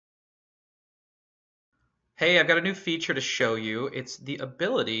Hey, I've got a new feature to show you. It's the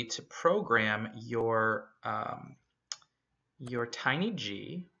ability to program your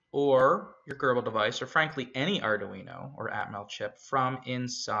TinyG or your Grbl device, or frankly any Arduino or Atmel chip from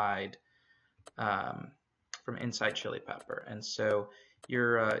inside ChiliPeppr. And so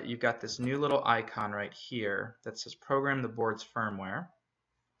you've got this new little icon right here that says program the board's firmware.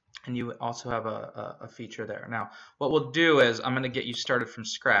 And you also have a feature there. Now, what we'll do is I'm going to get you started from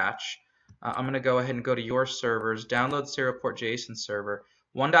scratch. I'm going to go ahead and go to your servers, download Serial Port JSON Server.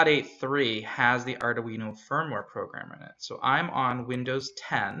 1.83 has the Arduino firmware program in it. So I'm on Windows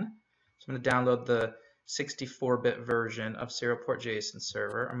 10. So I'm going to download the 64-bit version of Serial Port JSON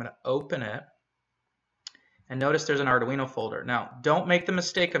Server. I'm going to open it. And notice there's an Arduino folder. Now, don't make the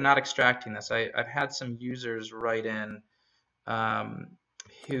mistake of not extracting this. I've had some users write in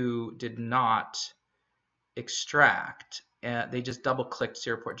who did not extract, and they just double-clicked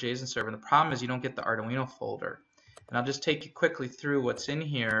Serial Port JSON Server. And the problem is you don't get the Arduino folder. And I'll just take you quickly through what's in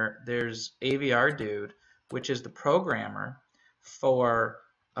here. There's AVRDude, which is the programmer for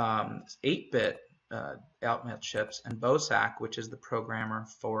 8-bit Atmel chips, and BOSAC, which is the programmer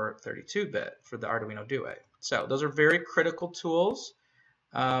for 32-bit for the Arduino Duo. So those are very critical tools.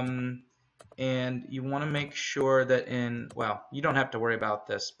 And you want to make sure that well, you don't have to worry about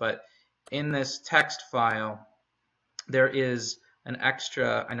this, but in this text file, there is an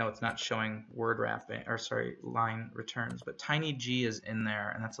extra, I know it's not showing word wrapping, or sorry, line returns, but TinyG is in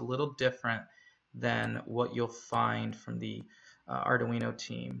there, and that's a little different than what you'll find from the Arduino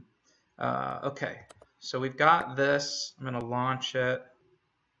team. Okay, so we've got this. I'm going to launch it.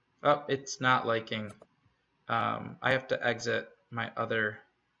 Oh, it's not liking. I have to exit my other.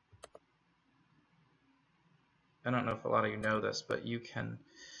 I don't know if a lot of you know this, but you can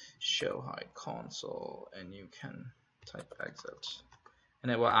show hide console and you can type exit,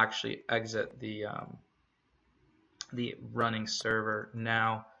 and it will actually exit the running server.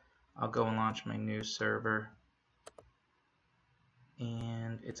 Now I'll go and launch my new server,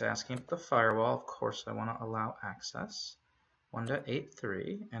 and it's asking for the firewall. Of course, I want to allow access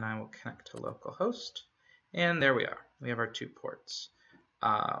 1.83, and I will connect to localhost, and there we are. We have our 2 ports.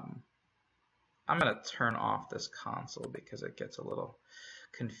 I'm going to turn off this console because it gets a little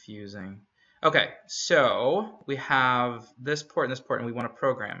confusing. Okay, so we have this port and this port, and we want to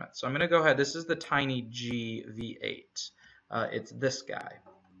program it. So I'm going to go ahead. This is the TinyG V8. It's this guy.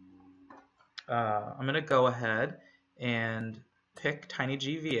 I'm going to go ahead and pick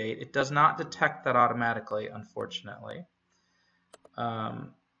TinyG V8. It does not detect that automatically, unfortunately.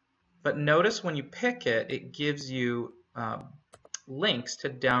 But notice when you pick it, it gives you links to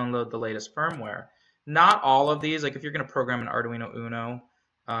download the latest firmware. Not all of these, like if you're going to program an Arduino Uno,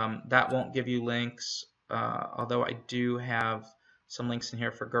 that won't give you links, although I do have some links in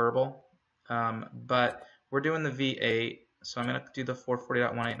here for Grbl. But we're doing the V8, so I'm going to do the 440.18,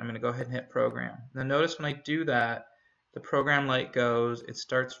 and I'm going to go ahead and hit program. Now notice when I do that, the program light goes, it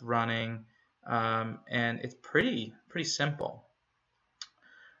starts running, and it's pretty simple.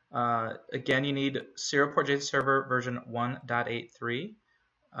 Again, you need Serial Port JSON Server version 1.83.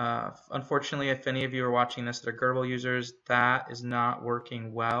 Unfortunately, if any of you are watching this that are Grbl users, that is not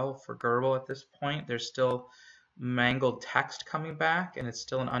working well for Grbl at this point. There's still mangled text coming back, and it's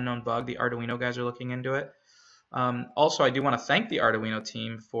still an unknown bug. The Arduino guys are looking into it. Also, I do want to thank the Arduino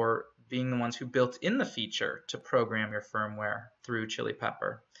team for being the ones who built in the feature to program your firmware through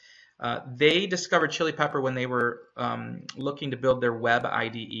ChiliPeppr. They discovered ChiliPeppr when they were looking to build their web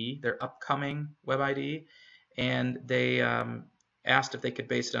IDE, their upcoming web IDE, and they asked if they could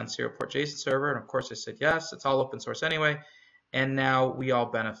base it on Serial Port JSON Server, and of course I said yes. It's all open source anyway, and now we all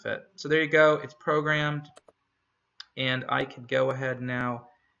benefit. So there you go. It's programmed, and I can go ahead now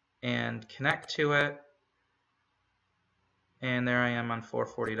and connect to it, and there I am on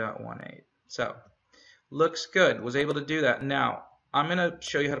 440.18. So looks good. Was able to do that. Now I'm going to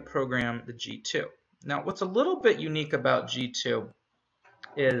show you how to program the G2. Now, what's a little bit unique about G2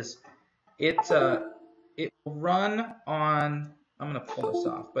 is it will run on, I'm going to pull this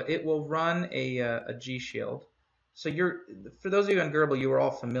off, but it will run a G Shield. So for those of you on Grbl, you are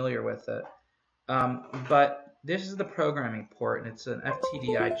all familiar with it. But this is the programming port, and it's an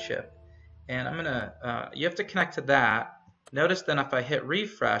FTDI chip. And I'm going to, you have to connect to that. Notice then if I hit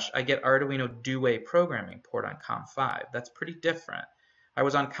refresh, I get Arduino Duo programming port on COM5. That's pretty different. I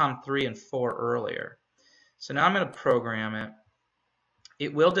was on COM3 and 4 earlier. So now I'm going to program it.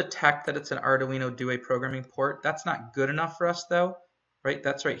 It will detect that it's an Arduino Duo programming port. That's not good enough for us though, right?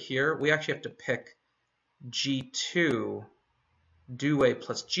 That's right here. We actually have to pick G2 Duo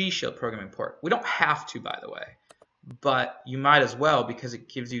plus G Shield programming port. We don't have to, by the way. but you might as well because it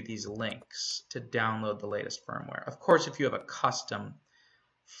gives you these links to download the latest firmware. Of course, if you have a custom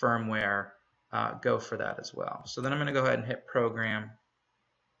firmware, go for that as well. So then I'm going to go ahead and hit program.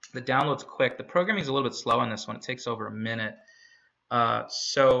 The download's quick. The programming is a little bit slow on this one. It takes over a minute.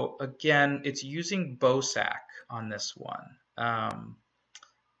 So again, it's using BOSAC on this one.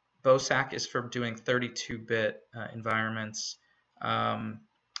 BOSAC is for doing 32-bit environments.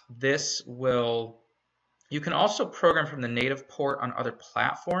 You can also program from the native port on other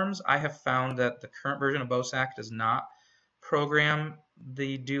platforms. I have found that the current version of BOSAC does not program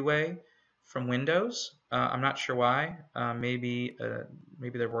the DUA from Windows. I'm not sure why. Maybe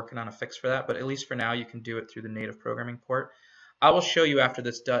they're working on a fix for that, but at least for now you can do it through the native programming port. I will show you after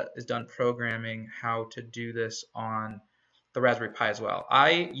this is done programming how to do this on the Raspberry Pi as well.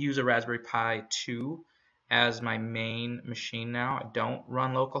 I use a Raspberry Pi 2 as my main machine now. I don't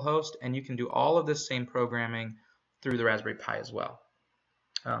run localhost, and you can do all of this same programming through the Raspberry Pi as well.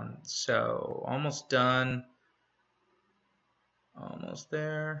 So almost done. Almost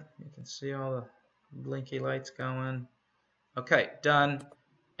there. You can see all the blinky lights going. Okay, done.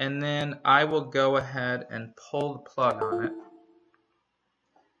 And then I will go ahead and pull the plug on it.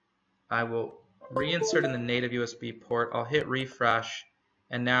 I will reinsert in the native USB port. I'll hit refresh,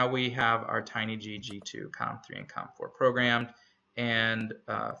 and now we have our TinyG G2 COM3 and COM4 programmed and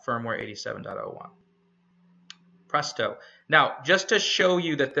firmware 87.01. Presto. Now, just to show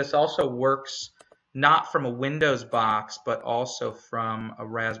you that this also works not from a Windows box, but also from a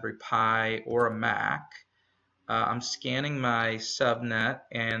Raspberry Pi or a Mac, I'm scanning my subnet,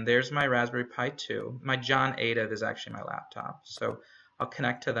 and there's my Raspberry Pi 2. My John 8 is actually my laptop, so I'll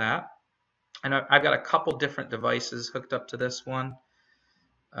connect to that. And I've got a couple different devices hooked up to this one.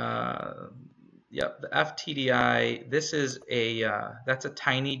 Yep, the FTDI, this is that's a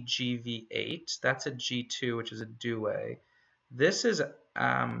TinyG G8. That's a G2, which is a DUA. This is,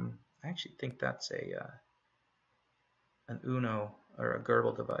 I actually think that's an Uno or a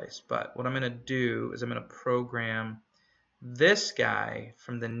Grbl device. But what I'm going to do is I'm going to program this guy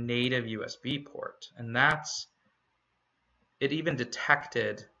from the native USB port. And it even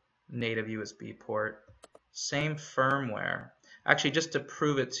detected native USB port. Same firmware. Actually, just to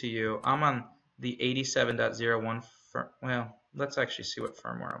prove it to you, I'm on the 87.01 well, let's actually see what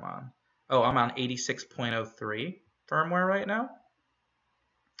firmware I'm on. Oh, I'm on 86.03 firmware right now.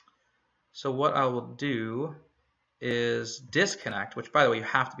 So what I will do is disconnect, which by the way, you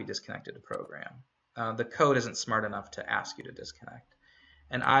have to be disconnected to program. The code isn't smart enough to ask you to disconnect.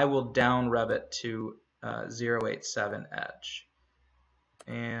 And I will down rev it to 087 edge.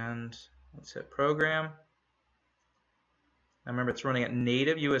 And let's hit program. Now remember, it's running at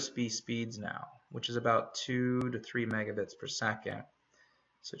native USB speeds now, which is about 2 to 3 megabits per second.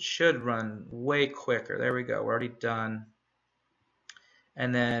 So it should run way quicker. There we go. We're already done.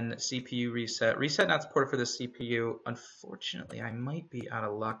 And then CPU reset. Reset not supported for this CPU. Unfortunately, I might be out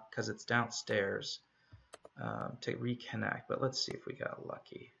of luck because it's downstairs to reconnect. But let's see if we got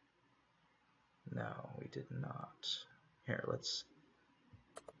lucky. No, we did not. Here, let's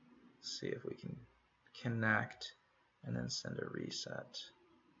see if we can connect and then send a reset.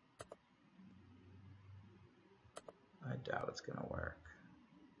 I doubt it's going to work.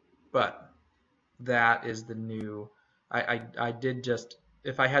 But that is the new, I did just,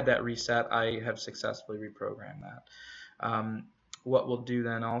 if I had that reset, I have successfully reprogrammed that. What we'll do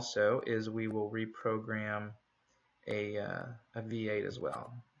then also is we will reprogram a V8 as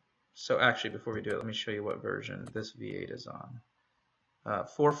well. So actually, before we do it, let me show you what version this V8 is on.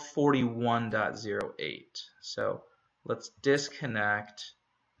 441.08. So let's disconnect,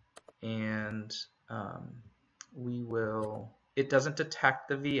 and we will, it doesn't detect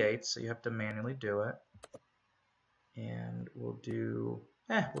the V8, so you have to manually do it. And we'll do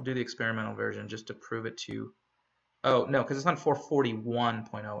the experimental version just to prove it to you. Oh, no, because it's on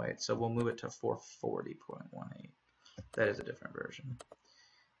 441.08, so we'll move it to 440.18. That is a different version.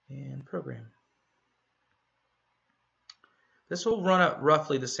 And program. This will run at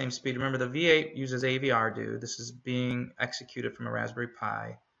roughly the same speed. Remember, the V8 uses AVRDO. This is being executed from a Raspberry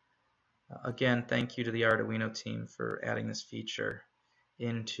Pi. Again, thank you to the Arduino team for adding this feature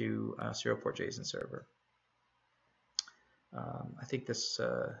into Serial Port JSON Server. I think this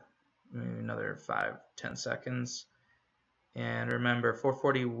maybe another 5-10 seconds. And remember,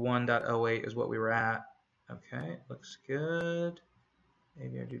 441.08 is what we were at. Okay, looks good.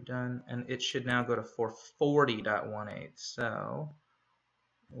 AVRDO done, and it should now go to 440.18. So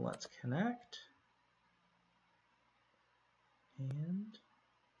let's connect and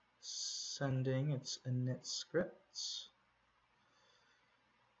sending its init scripts.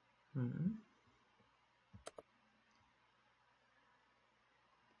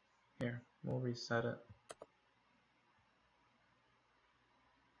 Here, we'll reset it.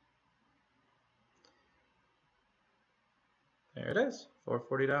 There it is,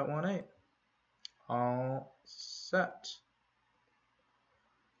 440.18. All set.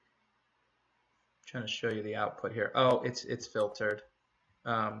 I'm trying to show you the output here. Oh, it's filtered.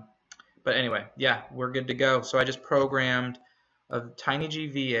 But anyway, yeah, we're good to go. So I just programmed a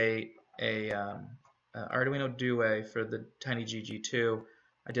TinyG V8, Arduino Duo for the TinyG G2.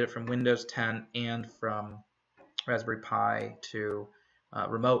 I did it from Windows 10 and from Raspberry Pi to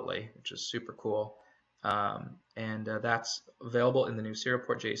remotely, which is super cool. And that's available in the new Serial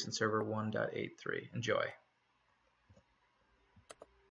Port JSON Server 1.83. Enjoy.